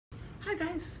Hi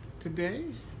guys, today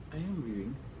I am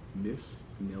reading Miss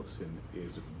Nilsson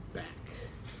is Back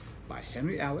by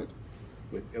Henry Allard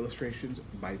with illustrations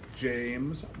by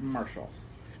James Marshall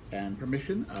and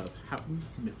permission of Houghton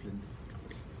Mifflin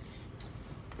Company.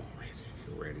 Alright,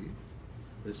 you ready?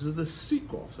 This is the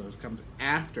sequel, so it comes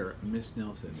after Miss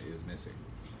Nilsson is missing.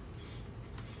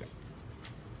 So,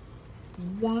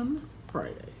 one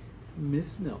Friday,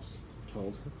 Miss Nilsson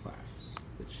told her class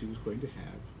that she was going to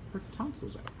have her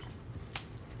tonsils out.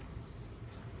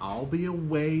 I'll be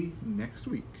away next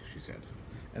week, she said,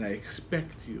 and I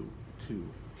expect you to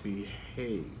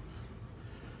behave.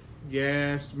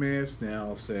 Yes, Miss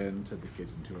Nelson, said the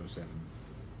kids in 207.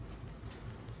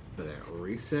 But at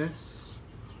recess,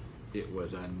 it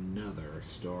was another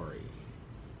story.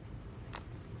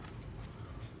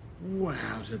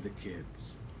 Wow, said the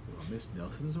kids. While Miss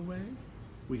Nelson's away,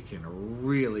 we can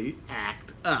really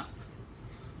act up.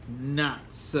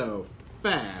 Not so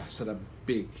fast, said a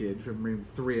big kid from room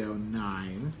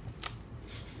 309.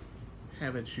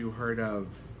 Haven't you heard of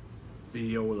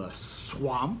Viola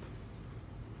Swamp?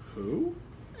 Who?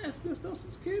 Asked Miss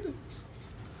Nelson's kid.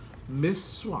 Miss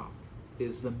Swamp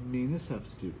is the meanest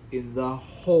substitute in the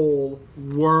whole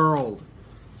world,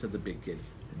 said the big kid.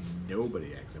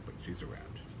 Nobody acts up when she's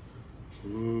around.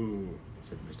 Ooh,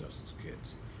 said Miss Nelson's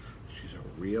kids. She's a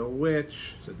real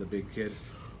witch, said the big kid.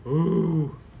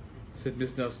 Ooh, said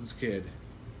Miss Nelson's kid.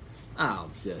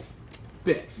 I'll just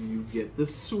bet you get the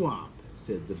swamp,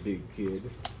 said the big kid.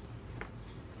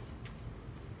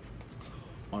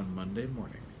 On Monday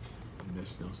morning,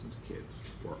 Miss Nelson's kids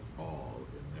were all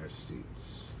in their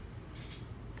seats.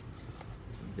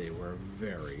 They were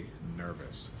very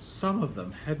nervous. Some of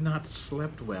them had not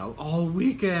slept well all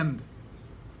weekend.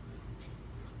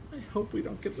 I hope we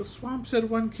don't get the swamp, said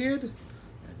one kid.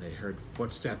 And they heard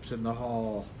footsteps in the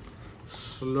hall.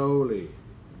 Slowly,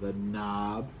 the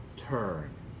knob turned.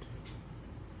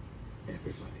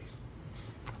 Everybody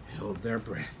held their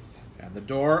breath, and the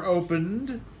door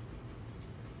opened,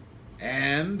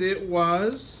 and it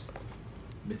was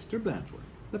Mr. Blansworth,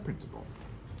 the principal.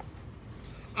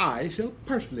 I shall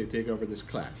personally take over this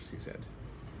class, he said.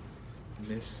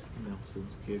 Miss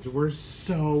Nelson's kids were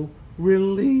so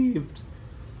relieved.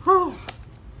 Oh,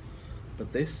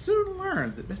 but they soon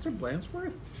learned that Mr.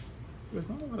 Blansworth was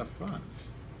not a lot of fun.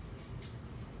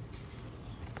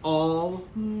 All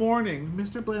morning,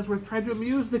 Mr. Blansworth tried to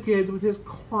amuse the kids with his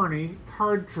corny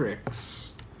card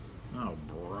tricks. Oh,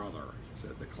 brother,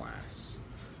 said the class.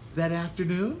 That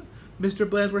afternoon, Mr.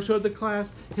 Blansworth showed the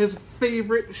class his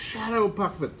favorite shadow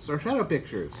puppets, or shadow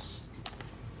pictures.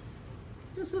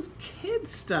 This is kid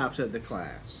stuff, said the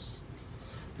class.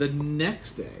 The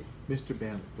next day, Mr.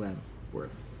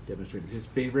 Blansworth demonstrated his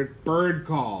favorite bird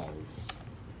calls.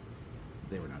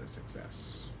 They were not a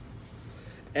success.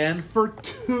 And for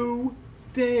 2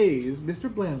 days,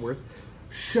 Mr. Blansworth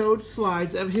showed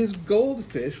slides of his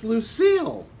goldfish,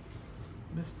 Lucille.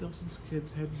 Miss Nelson's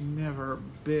kids had never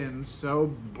been so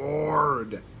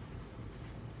bored.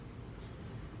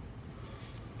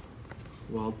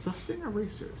 While dusting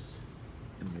erasers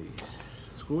in the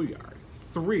schoolyard,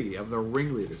 3 of the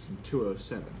ringleaders in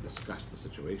 207 discussed the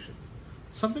situation.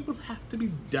 Something will have to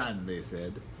be done, they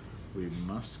said. We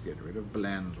must get rid of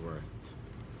Blansworth.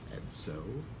 And so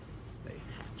they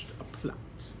hatched a plot.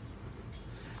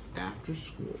 After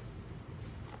school,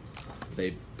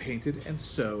 they painted and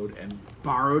sewed and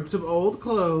borrowed some old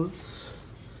clothes,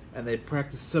 and they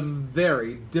practiced some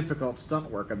very difficult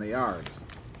stunt work in the yard.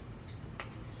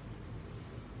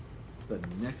 The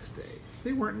next day,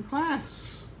 they weren't in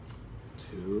class.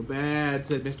 Too bad,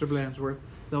 said Mr. Blansworth.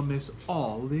 They'll miss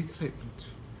all the excitement.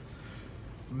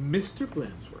 Mr.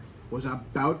 Blansworth was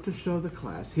about to show the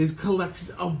class his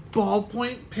collection of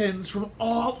ballpoint pens from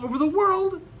all over the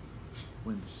world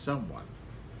when someone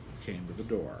came to the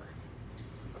door.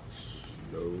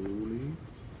 Slowly,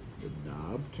 the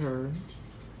knob turned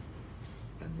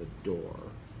and the door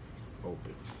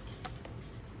opened.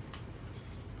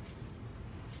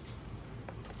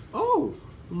 Oh,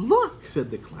 look,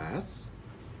 said the class.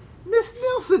 Miss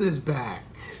Nilsson is back.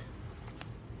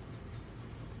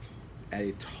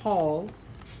 A tall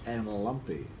and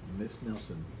lumpy Miss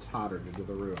Nilsson tottered into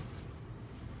the room.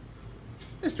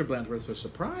 Mr. Blansworth was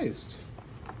surprised.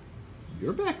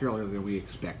 You're back earlier than we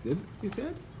expected, he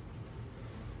said.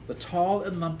 The tall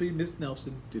and lumpy Miss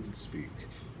Nilsson didn't speak.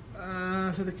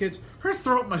 Said the kids. Her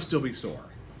throat must still be sore.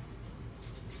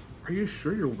 Are you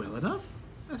sure you're well enough?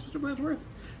 Asked Mr. Blansworth.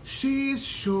 She's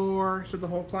sure, said the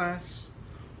whole class.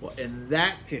 Well, in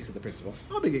that case, said the principal,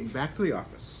 I'll be getting back to the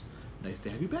office. Nice to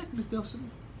have you back, Miss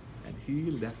Nilsson. And he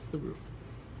left the room.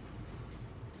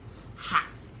 Hot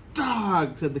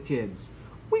dog, said the kids.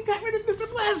 We got rid of Mr.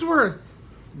 Blansworth!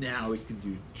 Now we can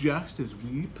do just as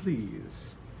we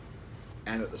please.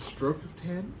 And at the stroke of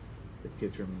 10, the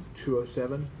kids from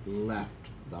 207 left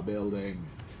the building.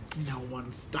 No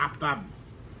one stopped them.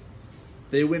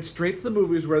 They went straight to the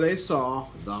movies where they saw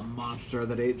The Monster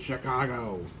That Ate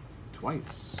Chicago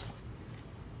twice.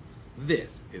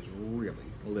 This is really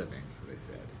living, they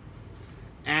said.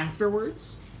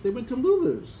 Afterwards, they went to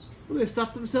Lulu's, where they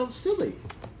stuffed themselves silly.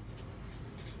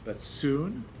 But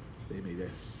soon, they made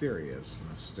a serious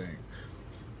mistake.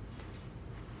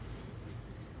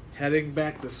 Heading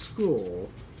back to school,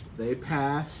 they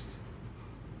passed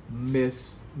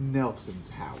Miss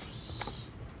Nelson's house.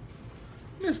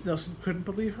 Miss Nelson couldn't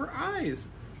believe her eyes.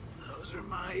 "Those are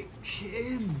my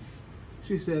kids,"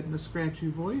 she said in a scratchy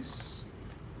voice.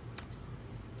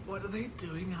 "What are they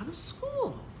doing out of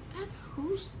school? And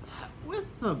who's that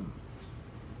with them?"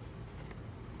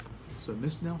 So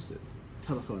Miss Nelson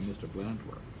telephoned Mr.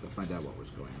 Blansworth to find out what was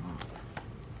going on.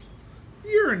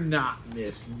 "You're not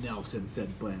Miss Nelson,"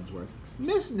 said Blansworth.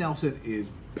 "Miss Nelson is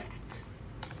back."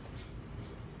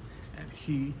 And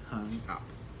he hung up.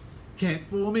 "Can't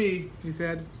fool me," he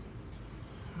said.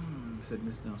 Said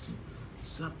Miss Nelson.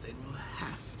 "Something will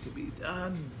have to be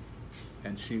done."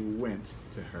 And she went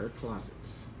to her closet.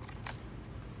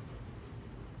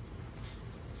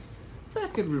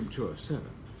 Back in room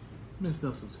 207, Miss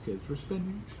Nelson's kids were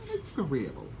spending an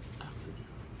agreeable afternoon.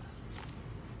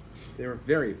 They were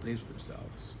very pleased with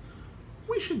themselves.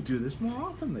 "We should do this more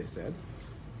often," they said.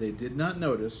 They did not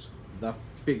notice the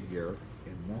figure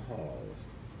in the hall.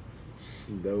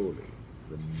 Slowly,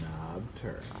 the knob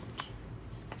turned,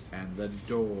 and the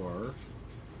door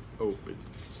opened.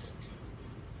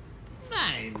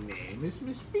 "My name is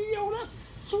Miss Viola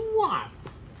Swamp,"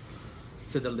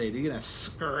 said the lady in a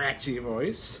scratchy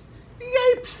voice.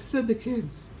 "Yipes," said the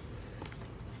kids.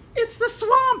 "It's the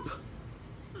Swamp."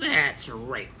 "That's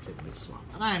right," said Miss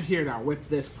Swamp, "and I'm here to whip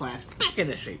this class back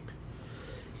into shape.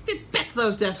 Get back to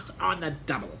those desks on the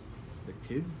double." The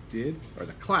kids did, or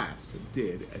the class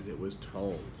did, as it was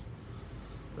told.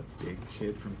 The big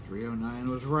kid from 309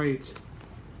 was right.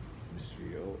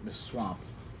 Miss Swamp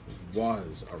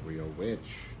was a real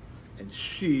witch, and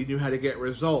she knew how to get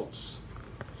results.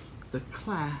 The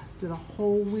class did a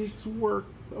whole week's worth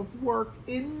of work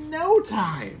in no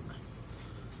time.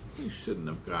 "We shouldn't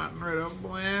have gotten rid of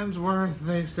Blansworth,"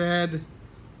 they said.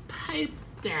 "Pipe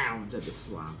down," said the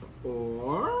Swamp,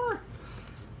 "or—"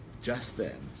 Just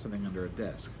then, something under a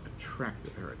desk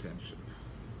attracted her attention.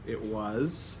 It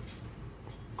was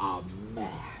a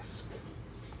mask.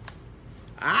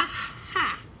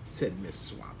 "Aha!" said Miss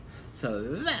Swamp.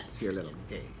 "So that's your little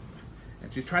game."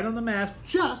 And she tried on the mask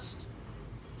just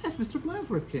as Mr.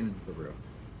 Blansworth came into the room.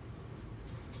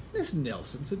 "Miss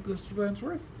Nelson," said Mr.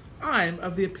 Blansworth, "I'm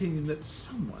of the opinion that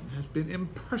someone has been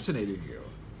impersonating you."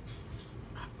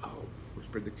 "Uh-oh,"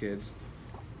 whispered the kids.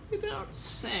 "You don't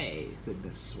say," said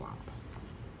Miss Swamp.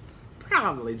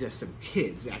 "Probably just some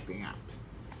kids acting up.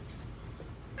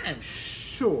 I'm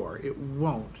sure it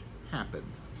won't happen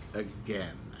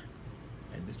again."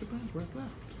 And Mr. Blansworth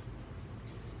left.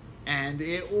 "And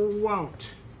it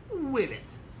won't, will it?"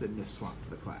 said Miss Swamp to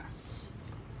the class.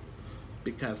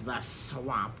 "Because the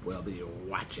Swamp will be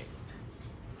watching."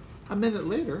 A minute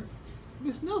later,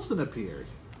 Miss Nelson appeared.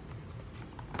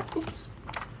 "Oops.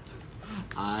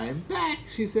 I'm back,"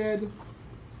 she said.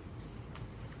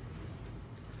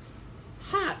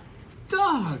 "Hot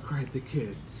dog!" cried the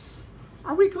kids.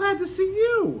 "Are we glad to see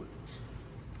you?"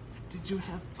 "Did you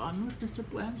have fun with Mr.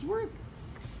 Blansworth?"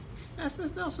 asked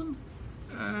Miss Nelson.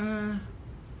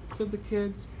 Said the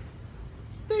kids.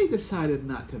 They decided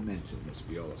not to mention Miss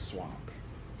Viola Swamp,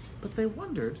 but they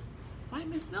wondered why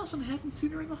Miss Nelson hadn't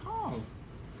seen her in the hall.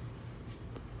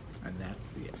 And that's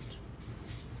the end.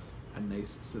 A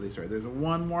nice, silly story. There's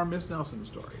one more Miss Nelson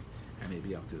story, and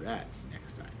maybe I'll do that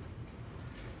next time.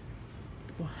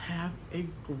 Well, have a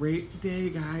great day,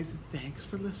 guys. Thanks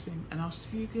for listening, and I'll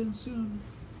see you again soon.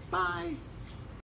 Bye.